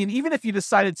really. I mean, even if you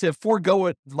decided to forego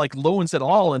it, like loans at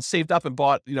all, and saved up and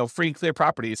bought, free and clear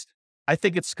properties, I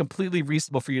think it's completely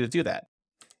reasonable for you to do that.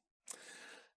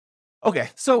 Okay.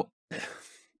 So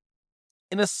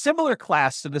in a similar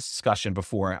class to this discussion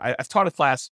before, I've taught a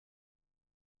class.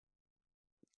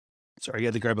 Sorry, I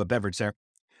had to grab a beverage there.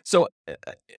 So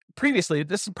previously,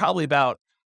 this is probably about,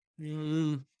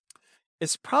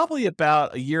 it's probably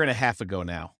about a year and a half ago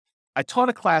now. I taught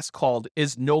a class called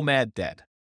Is Nomad Dead?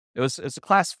 It's a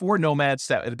class for nomads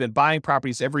that had been buying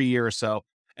properties every year or so.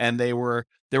 And they were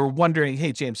wondering,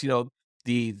 hey, James,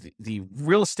 the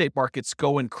real estate market's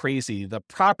going crazy. The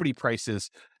property prices,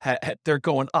 they're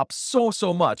going up so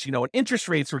much, and interest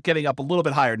rates were getting up a little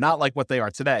bit higher, not like what they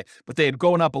are today, but they had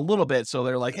gone up a little bit. So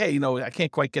they're like, hey, I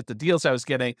can't quite get the deals I was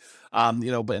getting,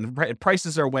 but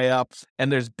prices are way up.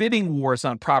 And there's bidding wars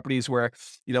on properties where,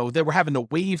 they were having to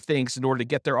waive things in order to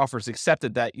get their offers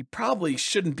accepted that you probably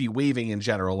shouldn't be waiving in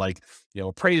general, like,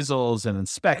 appraisals and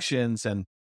inspections and,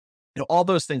 all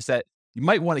those things that you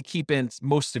might want to keep in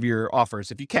most of your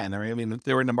offers if you can. I mean,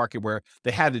 they were in a market where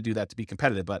they had to do that to be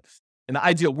competitive, but in the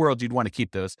ideal world, you'd want to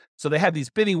keep those. So they had these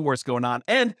bidding wars going on,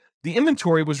 and the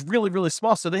inventory was really, really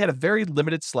small. So they had a very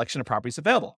limited selection of properties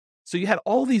available. So you had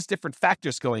all these different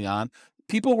factors going on.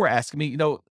 People were asking me,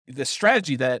 the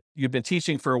strategy that you've been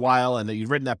teaching for a while and that you've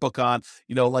written that book on,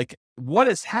 like what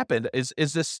has happened? Is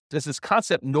this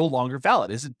concept no longer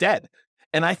valid? Is it dead?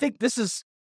 And I think this is,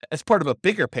 as part of a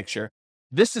bigger picture,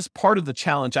 this is part of the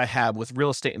challenge I have with real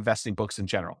estate investing books in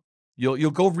general.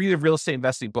 You'll go read a real estate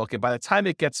investing book, and by the time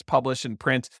it gets published in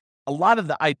print, a lot of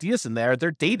the ideas in there,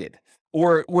 they're dated.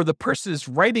 Or the person is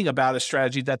writing about a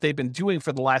strategy that they've been doing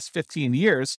for the last 15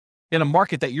 years in a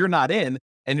market that you're not in,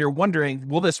 and you're wondering,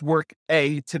 will this work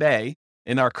today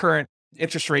in our current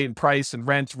interest rate and price and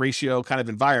rent ratio kind of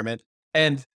environment?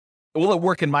 And will it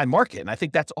work in my market? And I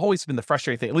think that's always been the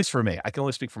frustrating thing, at least for me. I can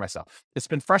only speak for myself. It's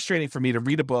been frustrating for me to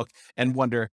read a book and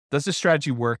wonder, does this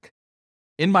strategy work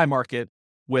in my market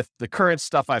with the current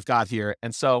stuff I've got here?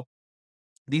 And so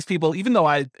these people, even though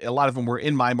a lot of them were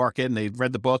in my market and they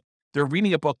read the book, they're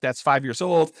reading a book that's 5 years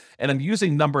old, and I'm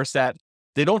using numbers that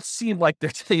they don't seem like they're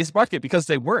today's market because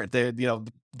they weren't.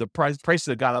 The prices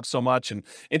had gone up so much, and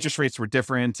interest rates were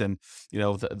different, and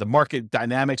the market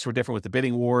dynamics were different with the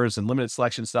bidding wars and limited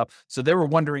selection stuff. So they were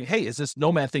wondering, hey, is this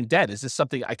nomad thing dead? Is this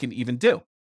something I can even do?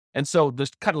 And so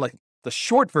there's kind of like the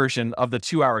short version of the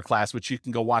 2-hour class, which you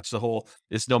can go watch the whole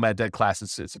Is Nomad Dead class.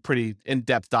 It's a pretty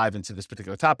in-depth dive into this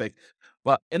particular topic.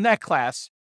 But in that class,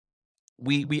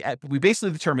 we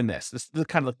basically determine this. This is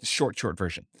kind of like the short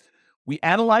version. We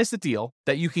analyze the deal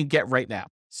that you can get right now.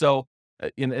 So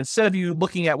instead of you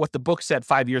looking at what the book said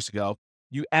 5 years ago,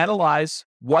 you analyze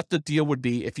what the deal would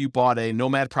be if you bought a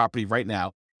nomad property right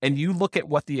now, and you look at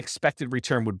what the expected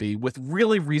return would be with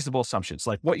really reasonable assumptions,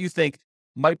 like what you think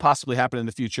might possibly happen in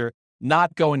the future,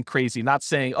 not going crazy, not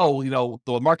saying, oh,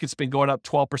 the market's been going up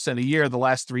 12% a year the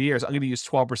last 3 years. I'm going to use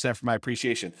 12% for my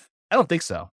appreciation. I don't think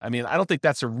so. I mean, I don't think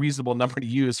that's a reasonable number to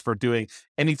use for doing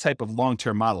any type of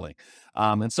long-term modeling.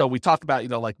 And so we talked about,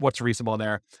 like what's reasonable in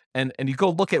there, and you go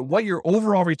look at what your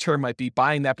overall return might be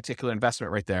buying that particular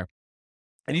investment right there.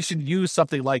 And you should use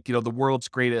something like, the world's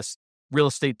greatest real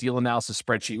estate deal analysis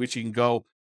spreadsheet, which you can go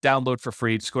download for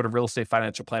free. Just go to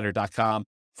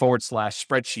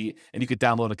realestatefinancialplanner.com/spreadsheet, and you could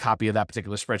download a copy of that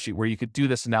particular spreadsheet where you could do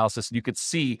this analysis, and you could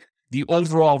see the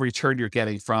overall return you're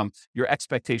getting from your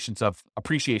expectations of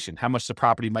appreciation, how much the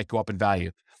property might go up in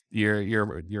value,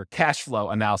 your cash flow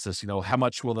analysis, how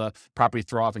much will the property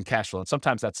throw off in cash flow? And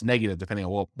sometimes that's negative depending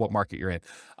on what market you're in,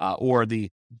 or the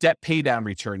debt pay down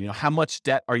return, how much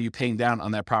debt are you paying down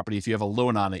on that property if you have a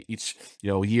loan on it each,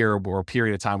 year or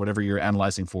period of time, whatever you're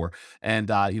analyzing for. And,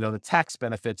 the tax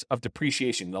benefits of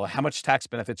depreciation, how much tax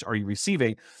benefits are you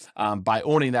receiving by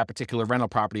owning that particular rental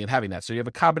property and having that? So you have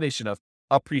a combination of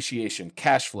appreciation,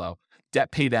 cash flow,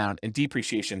 debt pay down, and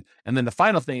depreciation. And then the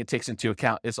final thing it takes into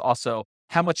account is also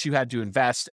how much you had to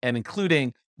invest, and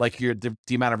including like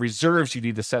the amount of reserves you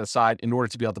need to set aside in order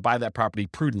to be able to buy that property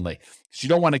prudently. Because you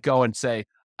don't want to go and say,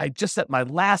 I just set my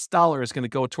last dollar is going to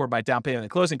go toward my down payment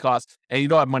and closing costs, and you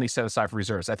don't have money set aside for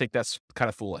reserves. I think that's kind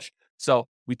of foolish. So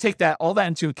we take all that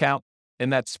into account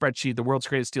in that spreadsheet, the world's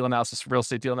greatest deal analysis, real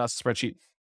estate deal analysis spreadsheet,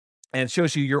 and it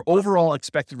shows you your overall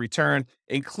expected return,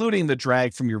 including the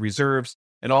drag from your reserves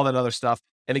and all that other stuff.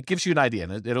 And it gives you an idea,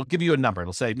 and it'll give you a number.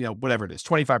 It'll say, whatever it is,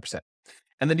 25%.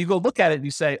 And then you go look at it and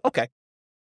you say, okay,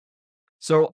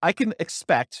 so I can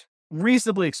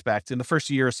reasonably expect in the first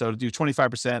year or so to do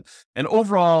 25%. And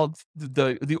overall,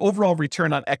 the overall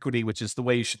return on equity, which is the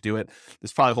way you should do it,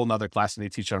 there's probably a whole nother class and they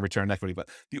teach on return on equity, but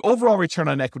the overall return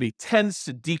on equity tends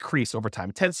to decrease over time.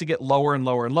 It tends to get lower and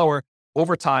lower and lower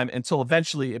over time until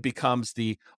eventually it becomes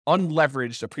the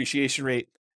unleveraged appreciation rate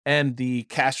and the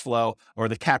cash flow or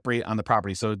the cap rate on the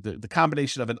property. So the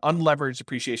combination of an unleveraged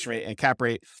appreciation rate and cap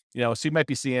rate, so you might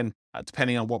be seeing,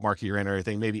 depending on what market you're in or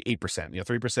anything, maybe 8%,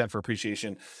 3% for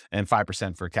appreciation and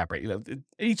 5% for cap rate.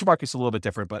 Each market's a little bit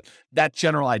different, but that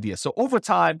general idea. So over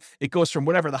time, it goes from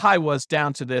whatever the high was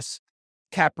down to this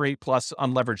cap rate plus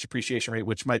unleveraged appreciation rate,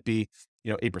 which might be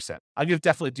 8%. I'll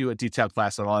definitely do a detailed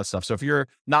class on all that stuff. So if you're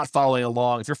not following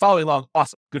along,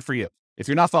 awesome, good for you. If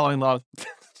you're not following along,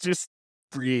 just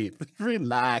breathe,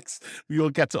 relax. We will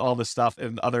get to all this stuff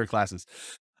in other classes.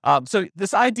 So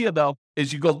this idea though,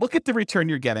 is you go look at the return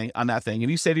you're getting on that thing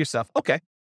and you say to yourself, okay,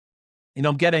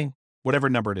 I'm getting whatever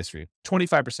number it is for you,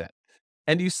 25%.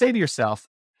 And you say to yourself,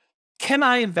 can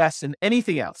I invest in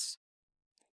anything else?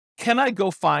 Can I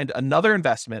go find another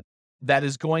investment that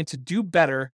is going to do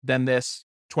better than this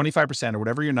 25% or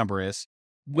whatever your number is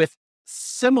with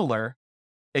similar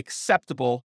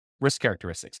acceptable risk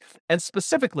characteristics? And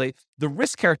specifically, the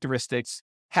risk characteristics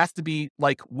have to be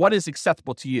like what is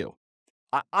acceptable to you.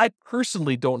 I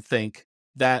personally don't think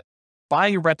that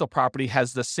buying a rental property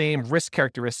has the same risk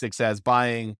characteristics as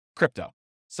buying crypto,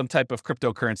 some type of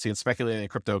cryptocurrency and speculating in a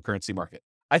cryptocurrency market.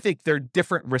 I think they're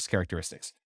different risk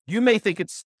characteristics. You may think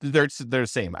they're the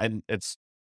same, and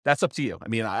that's up to you. I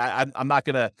mean, I'm not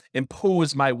going to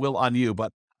impose my will on you,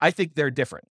 but I think they're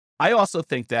different. I also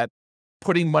think that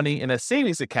putting money in a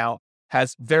savings account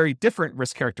has very different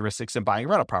risk characteristics than buying a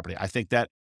rental property. I think that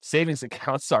savings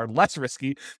accounts are less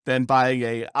risky than buying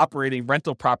a operating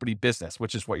rental property business,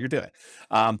 which is what you're doing.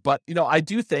 But I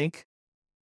do think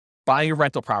buying a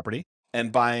rental property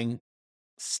and buying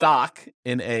stock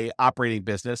in a operating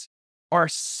business are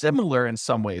similar in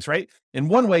some ways, right? In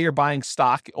one way, you're buying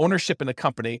stock, ownership in a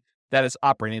company that is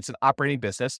operating. It's an operating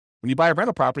business. When you buy a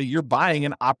rental property, you're buying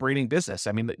an operating business.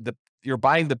 I mean, you're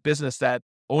buying the business that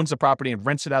owns the property and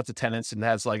rents it out to tenants and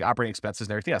has like operating expenses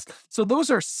and everything else. So those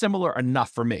are similar enough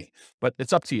for me, but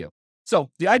it's up to you. So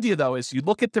the idea though is you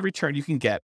look at the return you can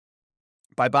get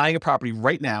by buying a property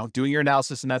right now, doing your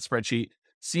analysis in that spreadsheet,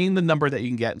 seeing the number that you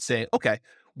can get and saying, okay,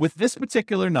 with this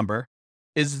particular number,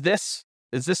 is this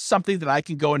something that I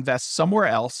can go invest somewhere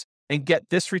else and get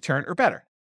this return or better?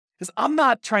 Because I'm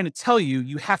not trying to tell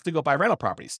you have to go buy rental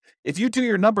properties. If you do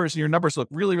your numbers and your numbers look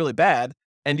really, really bad,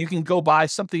 and you can go buy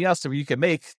something else where you can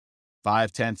make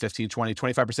 5, 10, 15, 20,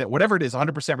 25%, whatever it is,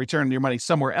 100% return on your money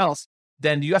somewhere else,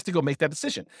 then you have to go make that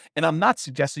decision. And I'm not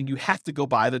suggesting you have to go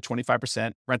buy the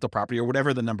 25% rental property or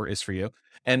whatever the number is for you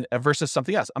and versus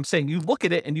something else. I'm saying you look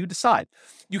at it and you decide.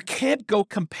 You can't go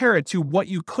compare it to what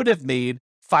you could have made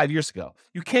 5 years ago.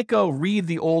 You can't go read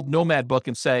the old Nomad book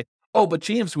and say, oh, but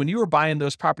James, when you were buying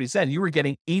those properties then, you were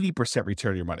getting 80%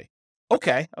 return on your money.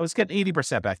 Okay, I was getting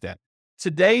 80% back then.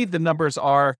 Today, the numbers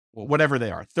are whatever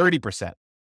they are, 30%.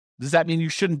 Does that mean you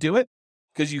shouldn't do it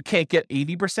because you can't get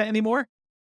 80% anymore?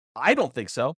 I don't think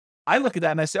so. I look at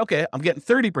that and I say, okay, I'm getting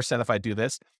 30% if I do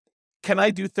this. Can I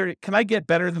do 30? Can I get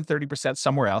better than 30%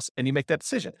 somewhere else? And you make that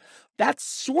decision. That's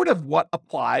sort of what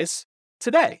applies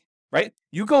today, right?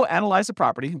 You go analyze a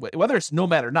property, whether it's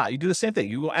Nomad or not, you do the same thing.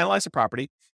 You go analyze a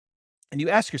property and you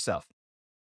ask yourself,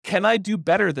 can I do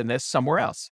better than this somewhere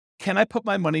else? Can I put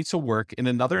my money to work in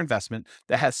another investment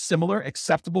that has similar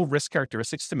acceptable risk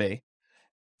characteristics to me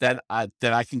that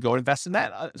I can go invest in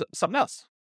that, something else?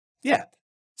 Yeah.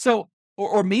 So,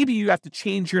 or maybe you have to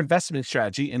change your investment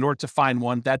strategy in order to find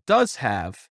one that does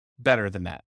have better than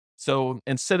that. So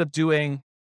instead of doing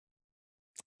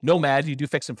Nomad, you do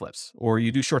fix and flips, or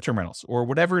you do short-term rentals, or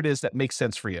whatever it is that makes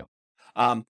sense for you.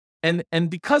 And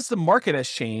because the market has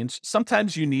changed,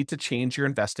 sometimes you need to change your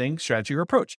investing strategy or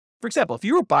approach. For example, if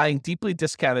you were buying deeply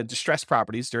discounted distressed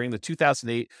properties during the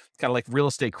 2008 kind of like real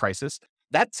estate crisis,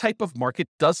 that type of market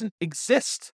doesn't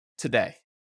exist today.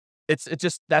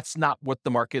 That's not what the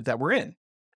market that we're in.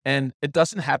 And it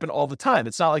doesn't happen all the time.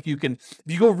 It's not like if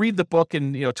you go read the book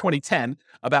in 2010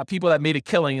 about people that made a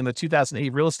killing in the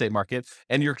 2008 real estate market,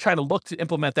 and you're trying to look to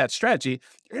implement that strategy,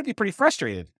 you're going to be pretty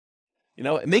frustrated.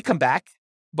 It may come back,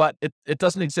 but it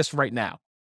doesn't exist right now.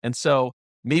 And so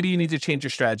maybe you need to change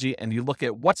your strategy and you look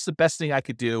at what's the best thing I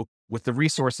could do with the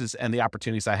resources and the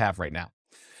opportunities I have right now.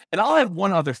 And I'll add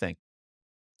one other thing.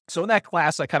 So in that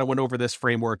class, I kind of went over this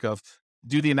framework of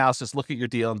do the analysis, look at your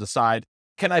deal and decide,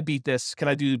 can I beat this? Can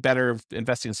I do better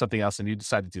investing in something else? And you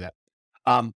decide to do that.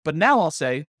 But now I'll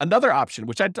say another option,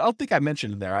 which I don't think I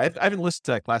mentioned in there. I haven't listened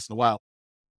to that class in a while,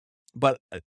 but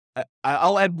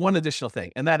I'll add one additional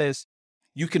thing, and that is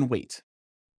you can wait.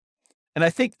 And I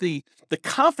think the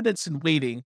confidence in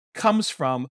waiting comes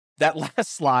from that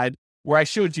last slide where I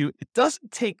showed you it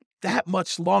doesn't take that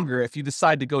much longer if you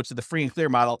decide to go to the free and clear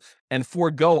model and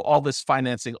forego all this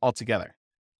financing altogether.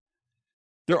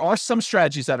 There are some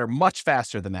strategies that are much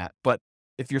faster than that, but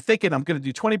if you're thinking I'm going to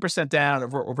do 20% down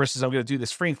versus I'm going to do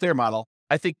this free and clear model,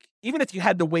 I think even if you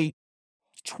had to wait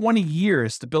 20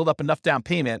 years to build up enough down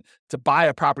payment to buy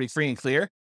a property free and clear,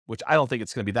 which I don't think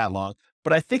it's going to be that long,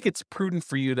 but I think it's prudent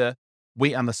for you to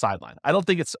wait on the sideline. I don't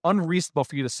think it's unreasonable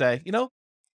for you to say,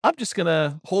 I'm just going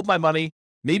to hold my money.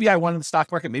 Maybe I want it in the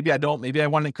stock market. Maybe I don't. Maybe I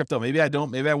want it in crypto. Maybe I don't.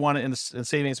 Maybe I want it in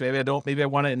savings. Maybe I don't. Maybe I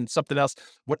want it in something else.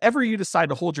 Whatever you decide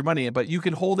to hold your money in, but you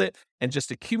can hold it and just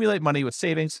accumulate money with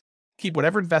savings, keep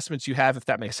whatever investments you have, if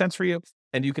that makes sense for you,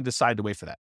 and you can decide to wait for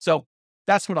that. So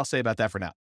that's what I'll say about that for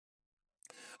now.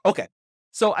 Okay.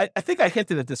 So I think I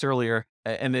hinted at this earlier,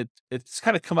 and it's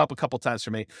kind of come up a couple of times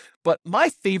for me, but my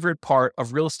favorite part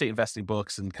of real estate investing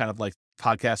books and kind of like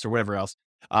podcasts or whatever else,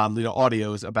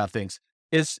 audios about things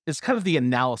is kind of the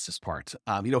analysis part.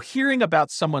 Hearing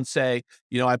about someone say,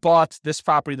 I bought this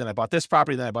property, then I bought this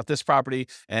property, then I bought this property.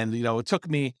 And, it took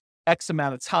me X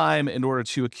amount of time in order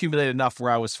to accumulate enough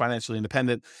where I was financially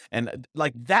independent. And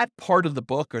like that part of the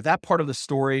book or that part of the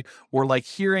story, or like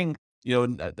hearing,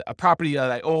 a property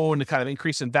that I own to kind of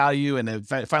increase in value and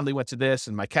it finally went to this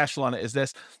and my cash flow on it is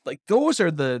this, like those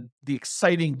are the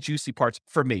exciting, juicy parts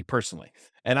for me personally.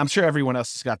 And I'm sure everyone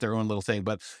else has got their own little thing,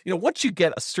 but once you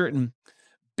get a certain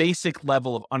basic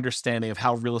level of understanding of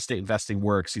how real estate investing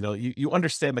works, you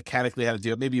understand mechanically how to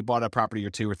do it. Maybe you bought a property or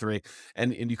two or three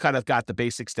and you kind of got the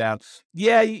basics down.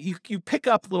 Yeah, you pick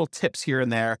up little tips here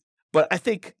and there, but I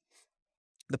think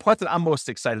the part that I'm most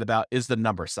excited about is the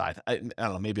number side. I don't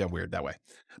know, maybe I'm weird that way.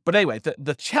 But anyway,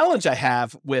 the challenge I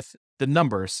have with the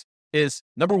numbers is,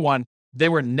 number one, they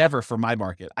were never for my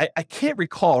market. I can't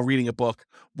recall reading a book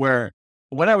where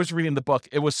when I was reading the book,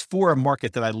 it was for a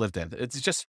market that I lived in. It's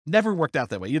just never worked out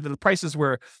that way. Either the prices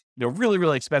were, really,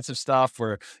 really expensive stuff,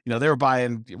 or, they were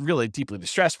buying really deeply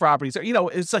distressed properties, or,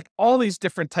 it's like all these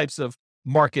different types of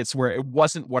markets where it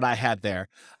wasn't what I had there.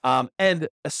 And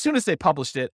as soon as they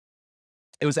published it,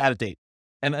 it was out of date.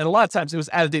 And a lot of times it was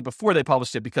out of date before they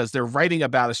published it because they're writing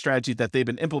about a strategy that they've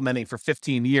been implementing for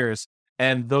 15 years.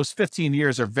 And those 15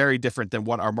 years are very different than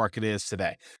what our market is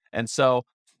today. And so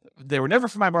they were never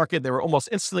for my market. They were almost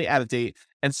instantly out of date.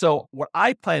 And so what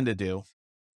I plan to do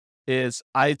is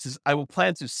I will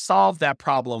plan to solve that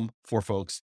problem for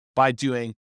folks by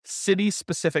doing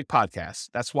city-specific podcasts.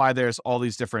 That's why there's all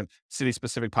these different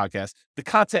city-specific podcasts. The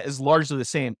content is largely the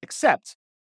same, except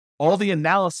all the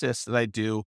analysis that I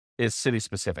do is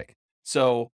city-specific.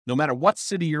 So no matter what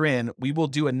city you're in, we will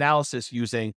do analysis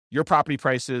using your property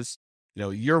prices,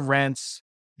 your rents,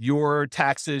 your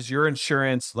taxes, your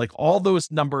insurance, like all those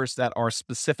numbers that are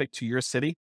specific to your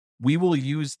city. We will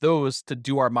use those to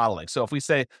do our modeling. So if we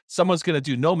say someone's going to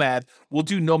do Nomad, we'll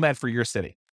do Nomad for your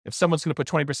city. If someone's going to put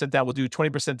 20% down, we'll do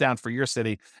 20% down for your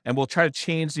city, and we'll try to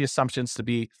change the assumptions to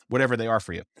be whatever they are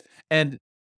for you. And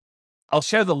I'll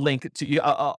share the link to you.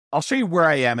 I'll show you where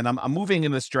I am, and I'm moving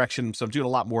in this direction. So I'm doing a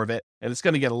lot more of it, and it's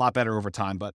going to get a lot better over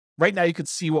time. But right now you can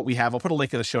see what we have. I'll put a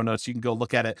link in the show notes. You can go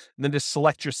look at it and then just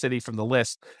select your city from the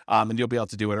list, and you'll be able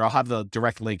to do it. Or I'll have the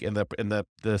direct link in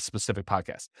the specific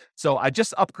podcast. So I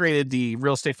just upgraded the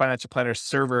Real Estate Financial Planner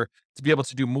server to be able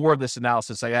to do more of this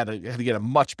analysis. I had to get a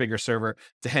much bigger server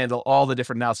to handle all the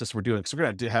different analysis we're doing. So we're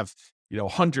going to have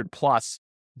 100 plus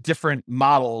different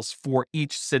models for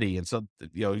each city. And so,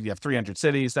 you have 300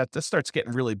 cities. That starts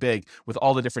getting really big with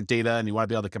all the different data, and you want to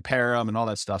be able to compare them and all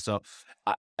that stuff. So,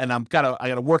 and I got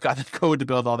to work on the code to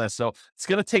build all that. So it's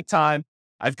going to take time.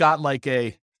 I've got like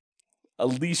a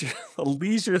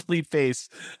leisurely pace,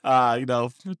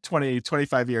 20,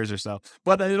 25 years or so,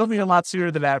 but it'll be a lot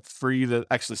sooner than that for you to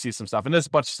actually see some stuff. And there's a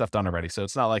bunch of stuff done already. So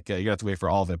it's not like you have to wait for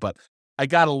all of it, but I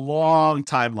got a long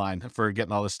timeline for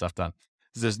getting all this stuff done.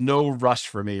 There's no rush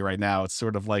for me right now. It's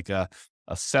sort of like a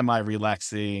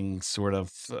semi-relaxing sort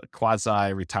of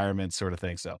quasi-retirement sort of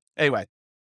thing. So anyway,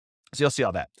 so you'll see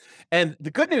all that. And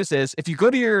the good news is if you go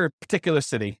to your particular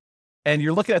city and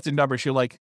you're looking at the numbers, you're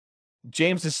like,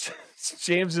 James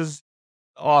is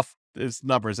off his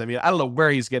numbers. I mean, I don't know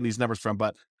where he's getting these numbers from,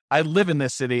 but I live in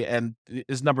this city and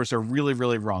his numbers are really,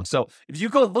 really wrong. So if you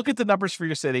go look at the numbers for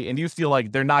your city and you feel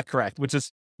like they're not correct, which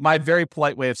is my very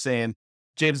polite way of saying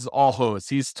James is all hose.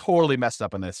 He's totally messed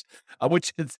up on this,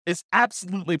 which is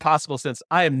absolutely possible since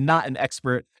I am not an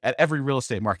expert at every real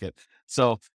estate market.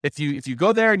 So if you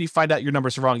go there and you find out your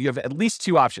numbers are wrong, you have at least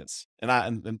two options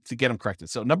and to get them corrected.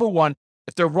 So number one,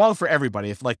 if they're wrong for everybody,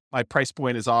 if like my price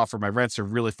point is off or my rents are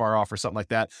really far off or something like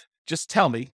that, just tell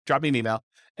me, drop me an email,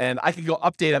 and I can go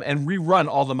update them and rerun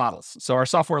all the models. So our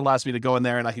software allows me to go in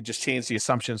there and I can just change the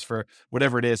assumptions for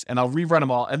whatever it is, and I'll rerun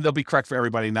them all, and they'll be correct for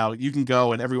everybody. Now you can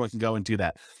go and everyone can go and do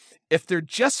that. If they're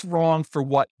just wrong for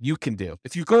what you can do,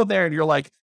 if you go there and you're like,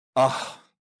 oh,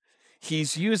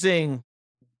 he's using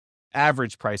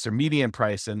average price or median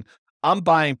price, and I'm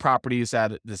buying properties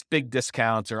at this big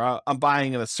discount, or I'm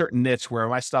buying in a certain niche where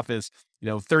my stuff is,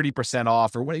 30%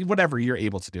 off or whatever you're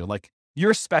able to do. Like,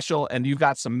 you're special and you've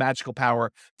got some magical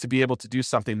power to be able to do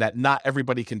something that not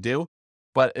everybody can do.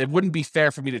 But it wouldn't be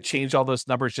fair for me to change all those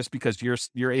numbers just because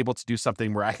you're able to do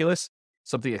something miraculous,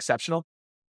 something exceptional.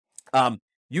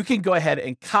 You can go ahead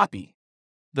and copy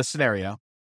the scenario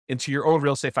into your own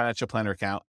real estate financial planner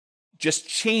account. Just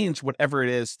change whatever it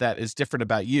is that is different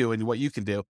about you and what you can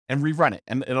do, and rerun it.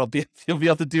 And you'll be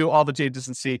able to do all the changes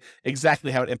and see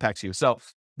exactly how it impacts you. So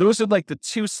those are like the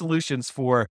two solutions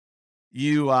for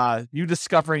you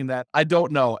discovering that I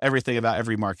don't know everything about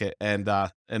every market, and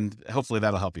hopefully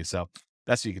that'll help you. So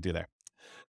that's what you can do there.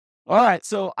 All right.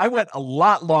 So I went a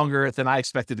lot longer than I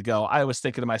expected to go. I was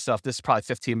thinking to myself, this is probably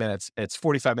 15 minutes. It's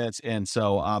 45 minutes in.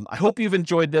 So I hope you've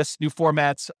enjoyed this new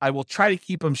formats. I will try to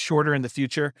keep them shorter in the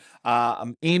future.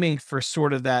 I'm aiming for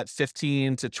sort of that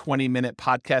 15 to 20 minute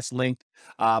podcast length.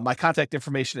 My contact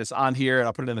information is on here, and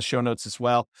I'll put it in the show notes as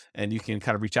well. And you can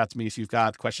kind of reach out to me if you've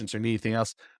got questions or need anything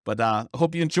else. But I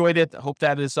hope you enjoyed it. I hope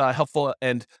that is helpful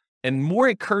and more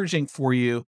encouraging for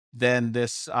you than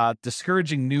this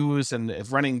discouraging news and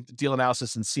running deal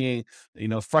analysis and seeing,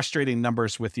 frustrating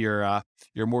numbers with your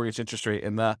mortgage interest rate.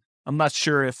 And I'm not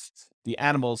sure if the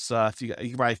animals, if you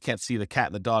probably can't see the cat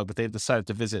and the dog, but they've decided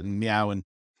to visit and meow, and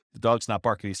the dog's not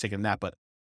barking, he's taking a nap, but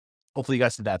hopefully you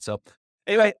guys did that. So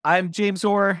anyway, I'm James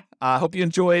Orr. Hope you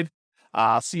enjoyed.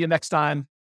 See you next time.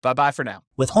 Bye-bye for now.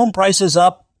 With home prices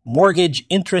up, mortgage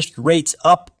interest rates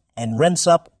up, and rents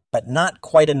up, but not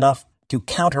quite enough to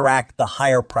counteract the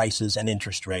higher prices and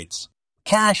interest rates.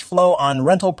 Cash flow on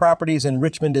rental properties in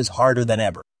Richmond is harder than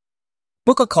ever.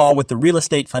 Book a call with the Real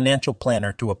Estate Financial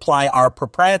Planner to apply our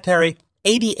proprietary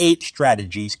 88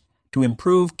 strategies to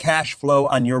improve cash flow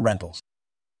on your rentals.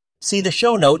 See the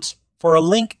show notes for a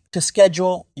link to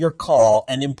schedule your call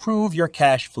and improve your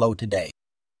cash flow today.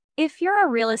 If you're a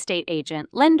real estate agent,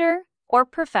 lender, or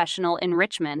professional in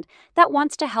Richmond that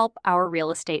wants to help our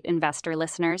real estate investor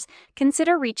listeners,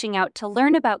 consider reaching out to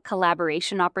learn about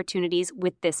collaboration opportunities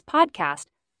with this podcast.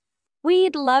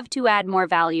 We'd love to add more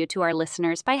value to our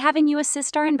listeners by having you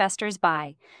assist our investors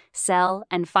buy, sell,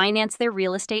 and finance their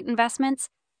real estate investments.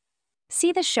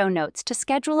 See the show notes to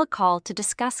schedule a call to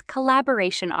discuss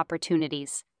collaboration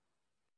opportunities.